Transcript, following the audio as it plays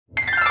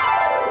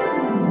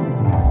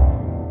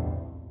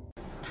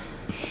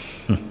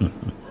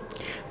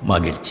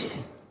மகிழ்ச்சி.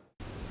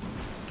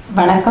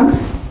 வணக்கம்.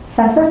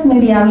 சக்சஸ்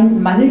மீடியாவின்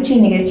மகிழ்ச்சி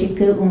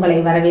நிகழ்ச்சிக்கு உங்களை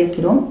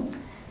வரவேற்கிறோம்.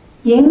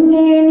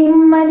 எங்கே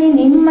நிம்மதி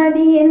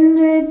நிம்மதி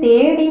என்று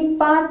தேடி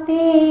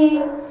பார்த்தேன்,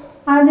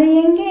 அது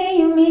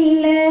எங்கேயும்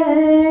இல்லை.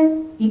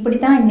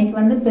 இப்படித்தான்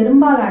இன்னைக்கு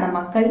பெரும்பாலான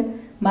மக்கள்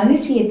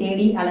மகிழ்ச்சியை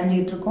தேடி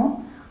அலைஞ்சிட்டு இருக்கோம்.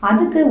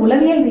 அதுக்கு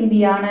உளவியல்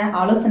ரீதியான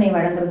ஆலோசனை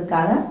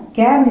வழங்குறதுக்காக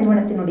கேர்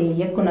நிறுவனத்தினுடைய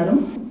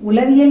இயக்குனரும்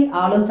உளவியல்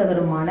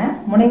ஆலோசகருமான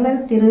முனைவர்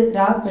திரு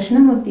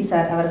R.Krishnamoorthi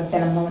சார் அவர்கிட்ட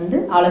நம்ம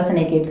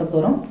ஆலோசனை கேட்க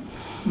போறோம்.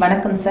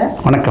 வணக்கம் சார்.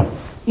 வணக்கம்.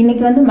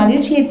 இன்னைக்கு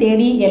மகிழ்ச்சியை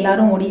தேடி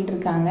எல்லாரும் ஓடிட்டு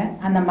இருக்காங்க.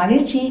 அந்த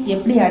மகிழ்ச்சி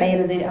எப்படி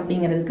அடையிறது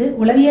அப்படிங்கிறதுக்கு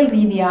உளவியல்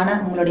ரீதியான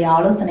உங்களுடைய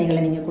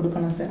ஆலோசனைகளை நீங்க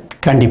கொடுக்கணும் சார்.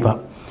 கண்டிப்பா.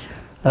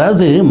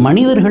 அதாவது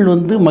மனிதர்கள்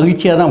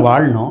மகிழ்ச்சியாக தான்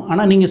வாழணும்.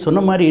 ஆனால் நீங்கள்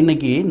சொன்ன மாதிரி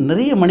இன்றைக்கி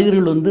நிறைய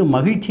மனிதர்கள்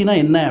மகிழ்ச்சினா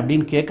என்ன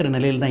அப்படின்னு கேட்குற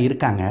நிலையில் தான்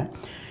இருக்காங்க.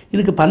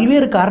 இதுக்கு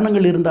பல்வேறு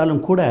காரணங்கள்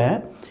இருந்தாலும் கூட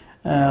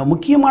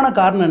முக்கியமான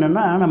காரணம்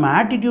என்னென்னா நம்ம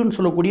ஆட்டிடியூட்னு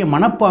சொல்லக்கூடிய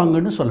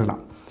மனப்பாங்குன்னு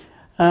சொல்லலாம்.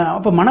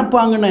 அப்போ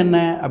மனப்பாங்குன்னு என்ன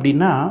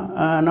அப்படின்னா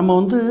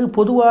நம்ம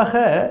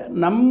பொதுவாக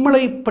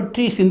நம்மளை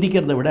பற்றி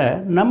சிந்திக்கிறத விட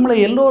நம்மளை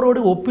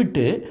எல்லோரோடு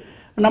ஒப்பிட்டு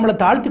நம்மளை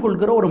தாழ்த்தி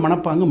கொள்கிற ஒரு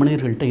மனப்பாங்கு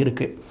மனிதர்கள்ட்ட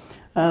இருக்குது.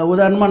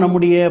 உதாரணமாக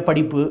நம்முடைய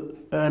படிப்பு,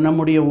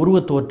 நம்முடைய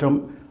உருவத்தோற்றம்,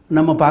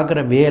 நம்ம பார்க்குற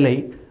வேலை,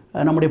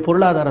 நம்முடைய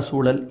பொருளாதார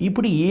சூழல்,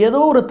 இப்படி ஏதோ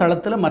ஒரு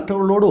தளத்தில்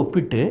மற்றவர்களோடு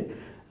ஒப்பிட்டு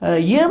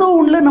ஏதோ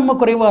ஒன்றில் நம்ம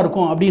குறைவாக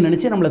இருக்கோம் அப்படின்னு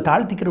நினச்சி நம்மளை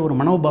தாழ்த்திக்கிற ஒரு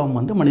மனோபாவம்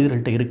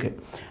மனிதர்கள்ட்ட இருக்குது.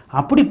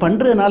 அப்படி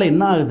பண்ணுறதுனால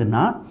என்ன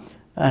ஆகுதுன்னா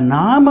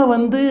நாம்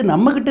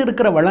நம்மக்கிட்ட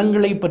இருக்கிற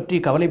வளங்களை பற்றி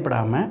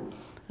கவலைப்படாமல்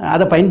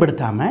அதை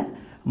பயன்படுத்தாமல்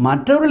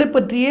மற்றவர்களை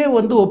பற்றியே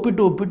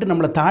ஒப்பிட்டு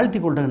நம்மளை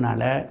தாழ்த்தி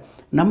கொள்றதுனால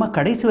நம்ம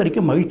கடைசி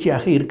வரைக்கும்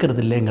மகிழ்ச்சியாக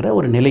இருக்கிறது இல்லைங்கிற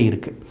ஒரு நிலை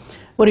இருக்குது.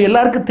 ஒரு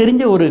எல்லாருக்கும்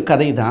தெரிஞ்ச ஒரு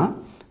கதை தான்,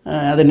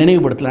 அதை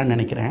நினைவுபடுத்தலான்னு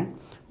நினைக்கிறேன்.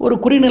 ஒரு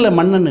குறுநில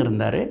மன்னன்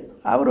இருந்தார்.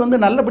 அவர்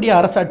நல்லபடியாக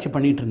அரசாட்சி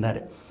பண்ணிகிட்டு இருந்தார்.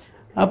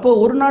 அப்போது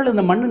ஒரு நாள்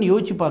அந்த மன்னன்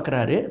யோசித்து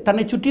பார்க்குறாரு,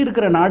 தன்னை சுற்றி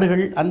இருக்கிற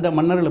நாடுகள் அந்த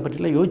மன்னர்களை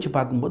பற்றிலாம் யோசித்து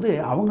பார்க்கும்போது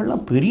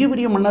அவங்களாம் பெரிய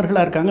பெரிய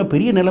மன்னர்களாக இருக்காங்க,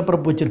 பெரிய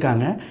நிலப்பரப்பு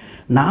வச்சுருக்காங்க,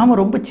 நாம்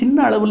ரொம்ப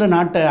சின்ன அளவில்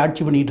நாட்டை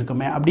ஆட்சி பண்ணிகிட்டு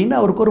இருக்கோமே அப்படின்னு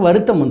அவருக்கு ஒரு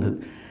வருத்தம் வந்தது.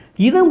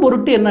 இதன்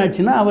பொருட்டு என்ன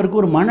ஆச்சுன்னா அவருக்கு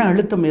ஒரு மன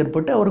அழுத்தம்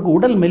ஏற்பட்டு அவருக்கு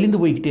உடல் மெலிந்து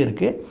போய்கிட்டே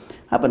இருக்குது.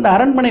 அப்போ இந்த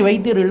அரண்மனை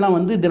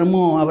வைத்தியர்கள்லாம்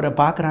தினமும் அவரை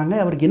பார்க்குறாங்க.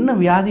 அவருக்கு என்ன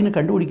வியாதின்னு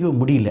கண்டுபிடிக்கவே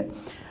முடியல.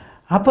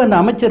 அப்போ அந்த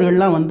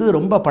அமைச்சர்கள்லாம்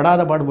ரொம்ப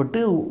படாத பாடுபட்டு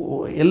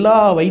எல்லா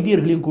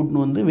வைத்தியர்களையும்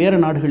கூட்டின்னு வேறு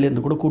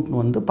நாடுகள்லேருந்து கூட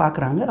கூட்டின்னு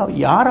பார்க்குறாங்க.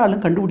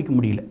 யாராலும் கண்டுபிடிக்க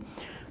முடியல.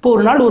 இப்போ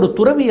ஒரு நாள் ஒரு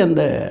துறவி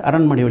அந்த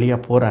அரண்மனை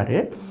வழியாக போகிறாரு.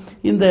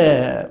 இந்த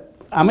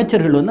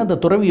அமைச்சர்கள் அந்த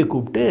துறவியை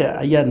கூப்பிட்டு,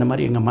 ஐயா இந்த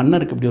மாதிரி எங்கள்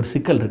மன்னருக்கு இப்படி ஒரு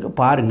சிக்கல் இருக்குது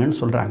பாருங்கன்னு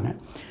சொல்கிறாங்க.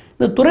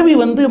 இந்த துறவி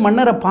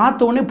மன்னரை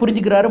பார்த்தோன்னே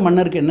புரிஞ்சுக்கிறாரு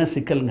மன்னருக்கு என்ன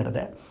சிக்கல்ங்கிறத.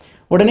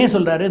 உடனே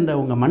சொல்கிறாரு, இந்த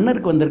உங்கள்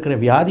மன்னருக்கு வந்திருக்கிற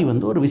வியாதி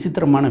ஒரு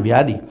விசித்திரமான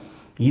வியாதி.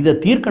 இதை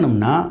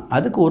தீர்க்கணும்னா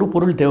அதுக்கு ஒரு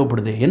பொருள்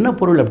தேவைப்படுது. என்ன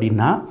பொருள்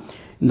அப்படின்னா,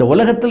 இந்த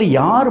உலகத்தில்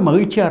யார்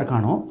மகிழ்ச்சியாக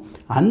இருக்கானோ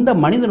அந்த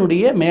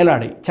மனிதனுடைய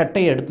மேலாடை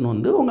சட்டையை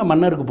எடுத்துன்னு உங்கள்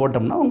மன்னருக்கு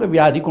போட்டோம்னா உங்கள்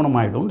வியாதி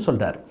குணமாயிடும்னு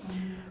சொல்கிறார்.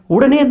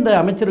 உடனே இந்த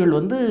அமைச்சர்கள்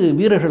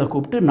வீரர்களை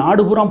கூப்பிட்டு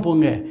நாடு பூரா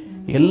போங்க,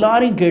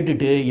 எல்லாரையும்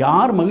கேட்டுட்டு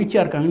யார்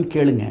மகிழ்ச்சியாக இருக்காங்கன்னு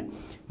கேளுங்க,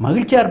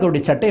 மகிழ்ச்சியாக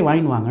இருக்கிறவருடைய சட்டையை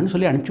வாங்கின்னு வாங்கன்னு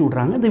சொல்லி அனுப்பிச்சி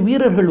விட்றாங்க. இந்த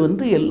வீரர்கள்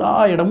எல்லா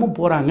இடமும்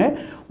போகிறாங்க.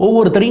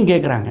 ஒவ்வொருத்தரையும்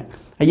கேட்குறாங்க,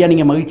 ஐயா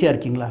நீங்கள் மகிழ்ச்சியாக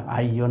இருக்கீங்களா?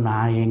 ஐயோ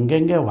நான்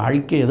எங்கெங்கே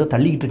வாழ்க்கை ஏதோ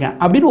தள்ளிக்கிட்டு இருக்கேன்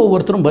அப்படின்னு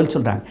ஒவ்வொருத்தரும் பதில்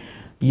சொல்கிறாங்க.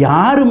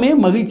 யாருமே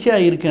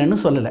மகிழ்ச்சியாக இருக்கேன்னு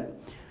சொல்லலை.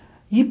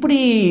 இப்படி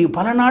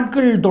பல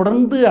நாட்கள்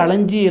தொடர்ந்து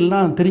அலைஞ்சி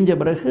எல்லாம் தெரிஞ்ச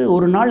பிறகு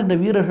ஒரு நாள் இந்த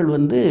வீரர்கள்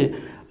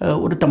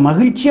ஒருத்த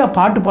மகிழ்ச்சியாக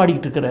பாட்டு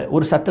பாடிக்கிட்டு இருக்கிற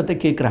ஒரு சத்தத்தை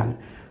கேட்குறாங்க.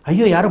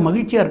 ஐயோ யாரும்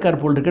மகிழ்ச்சியாக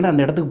இருக்கார் போல் இருக்குன்னு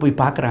அந்த இடத்துக்கு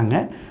போய் பார்க்குறாங்க.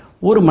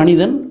 ஒரு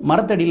மனிதன்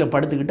மரத்தடியில்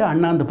படுத்துக்கிட்டு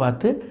அண்ணாந்து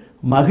பார்த்து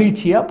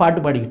மகிழ்ச்சியாக பாட்டு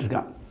பாடிக்கிட்டு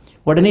இருக்கான்.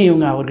 உடனே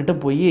இவங்க அவர்கிட்ட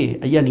போய்,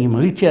 ஐயா நீங்கள்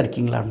மகிழ்ச்சியாக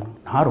இருக்கீங்களா?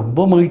 நான்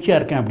ரொம்ப மகிழ்ச்சியாக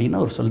இருக்கேன் அப்படின்னு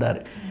அவர் சொல்கிறார்.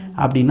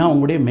 அப்படின்னா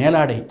உங்களுடைய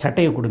மேலாடை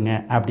சட்டையை கொடுங்க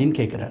அப்படின்னு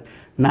கேட்குறாரு.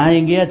 நான்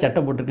எங்கேயா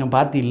சட்டை போட்டிருக்கேன்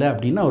பார்த்தில்ல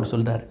அப்படின்னு அவர்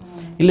சொல்கிறார்.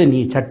 இல்லை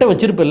நீ சட்டை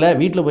வச்சுருப்பில்ல,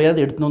 வீட்டில்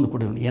போயாவது எடுத்துன்னு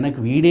கொடுங்க.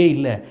 எனக்கு வீடே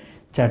இல்லை,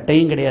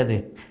 சட்டையும் கிடையாது,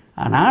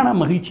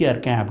 நான் மகிழ்ச்சியாக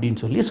இருக்கேன்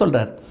அப்படின்னு சொல்லி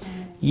சொல்கிறார்.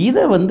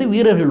 இதை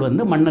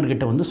வீரர்கள்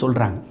மன்னர்கிட்ட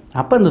சொல்கிறாங்க.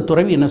 அப்போ அந்த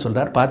துறவி என்ன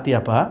சொல்கிறார்,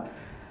 பார்த்தியாப்பா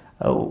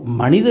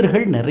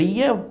மனிதர்கள்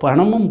நிறைய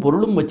பணமும்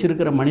பொருளும்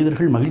வச்சுருக்கிற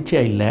மனிதர்கள்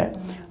மகிழ்ச்சியாக இல்லை,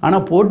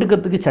 ஆனால்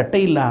போட்டுக்கிறதுக்கு சட்டை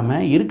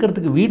இல்லாமல்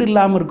இருக்கிறதுக்கு வீடு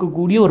இல்லாமல்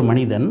இருக்கக்கூடிய ஒரு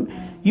மனிதன்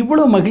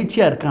இவ்வளோ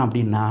மகிழ்ச்சியாக இருக்கான்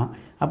அப்படின்னா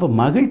அப்போ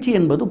மகிழ்ச்சி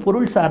என்பது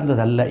பொருள்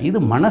சார்ந்ததல்ல, இது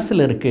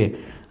மனசில் இருக்குது.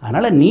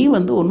 அதனால் நீ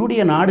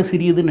உன்னுடைய நாடு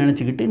சிறியதுன்னு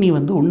நினச்சிக்கிட்டு நீ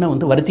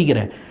உன்னை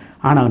வருத்திக்கிற.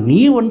 ஆனால்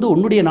நீ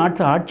உன்னுடைய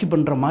நாட்டை ஆட்சி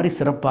பண்ணுற மாதிரி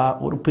சிறப்பாக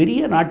ஒரு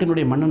பெரிய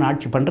நாட்டினுடைய மன்னன்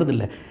ஆட்சி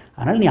பண்ணுறதில்ல.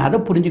 அதனால் நீ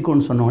அதை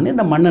புரிஞ்சுக்கோன்னு சொன்னோடனே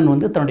இந்த மன்னன்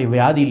தன்னுடைய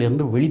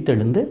வியாதியிலேருந்து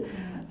வெளித்தெழுந்து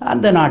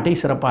அந்த நாட்டை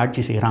சிறப்பாக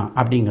ஆட்சி செய்கிறான்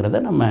அப்படிங்கிறத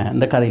நம்ம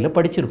இந்த கதையில்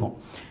படிச்சிருக்கோம்.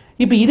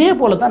 இப்போ இதே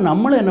போல் தான்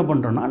நம்மளும் என்ன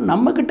பண்ணுறோன்னா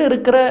நம்மக்கிட்ட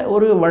இருக்கிற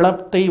ஒரு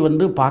வளத்தை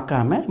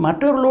பார்க்காம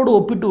மற்றவர்களோடு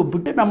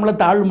ஒப்பிட்டு நம்மளை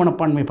தாழ்வு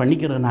மனப்பான்மை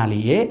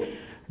பண்ணிக்கிறதுனாலேயே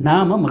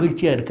நாம்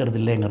மகிழ்ச்சியாக இருக்கிறது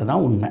இல்லைங்கிறது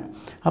தான் உண்மை.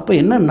 அப்போ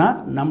என்னென்னா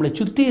நம்மளை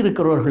சுற்றி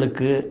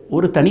இருக்கிறவர்களுக்கு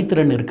ஒரு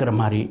தனித்திறன் இருக்கிற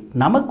மாதிரி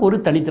நமக்கு ஒரு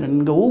தனித்திறன்,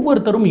 இங்கே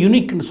ஒவ்வொருத்தரும்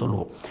யூனிக்னு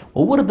சொல்லுவோம்,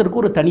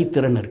 ஒவ்வொருத்தருக்கும் ஒரு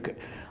தனித்திறன் இருக்குது.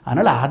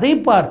 அதனால் அதை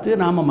பார்த்து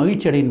நாம்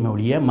மகிழ்ச்சி அடையணுமே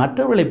ஒழிய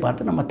மற்றவர்களை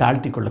பார்த்து நம்ம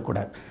தாழ்த்தி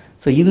கொள்ளக்கூடாது.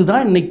 ஸோ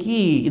இதுதான் இன்றைக்கி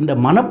இந்த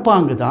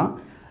மனப்பாங்கு தான்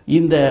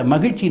இந்த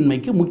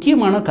மகிழ்ச்சியின்மைக்கு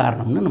முக்கியமான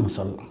காரணம்னு நம்ம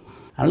சொல்லலாம்.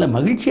 அதனால்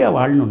மகிழ்ச்சியாக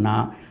வாழணுன்னா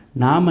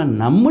நாம்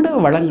நம்முடைய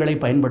வளங்களை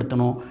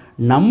பயன்படுத்தணும்,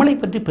 நம்மளை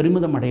பற்றி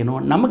பெருமிதம்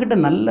அடையணும், நம்மக்கிட்ட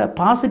நல்ல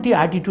பாசிட்டிவ்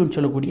ஆட்டிடியூட்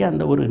சொல்லக்கூடிய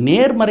அந்த ஒரு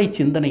நேர்மறை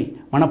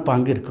சிந்தனை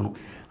மனப்பாங்கு இருக்கணும்.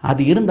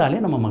 அது இருந்தாலே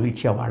நம்ம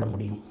மகிழ்ச்சியாக வாழ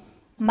முடியும்.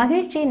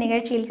 மகிழ்ச்சி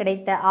நிகழ்ச்சியில்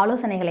கிடைத்த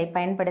ஆலோசனைகளை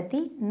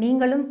பயன்படுத்தி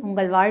நீங்களும்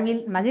உங்கள்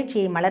வாழ்வில்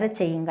மகிழ்ச்சியை மலரச்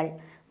செய்யுங்கள்.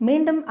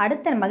 மீண்டும்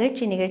அடுத்த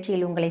மகிழ்ச்சி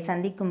நிகழ்ச்சியில் உங்களை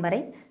சந்திக்கும்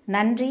வரை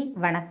நன்றி,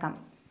 வணக்கம்.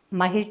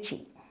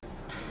 மகிழ்ச்சி.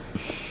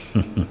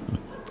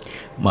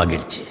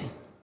 மகிழ்ச்சி.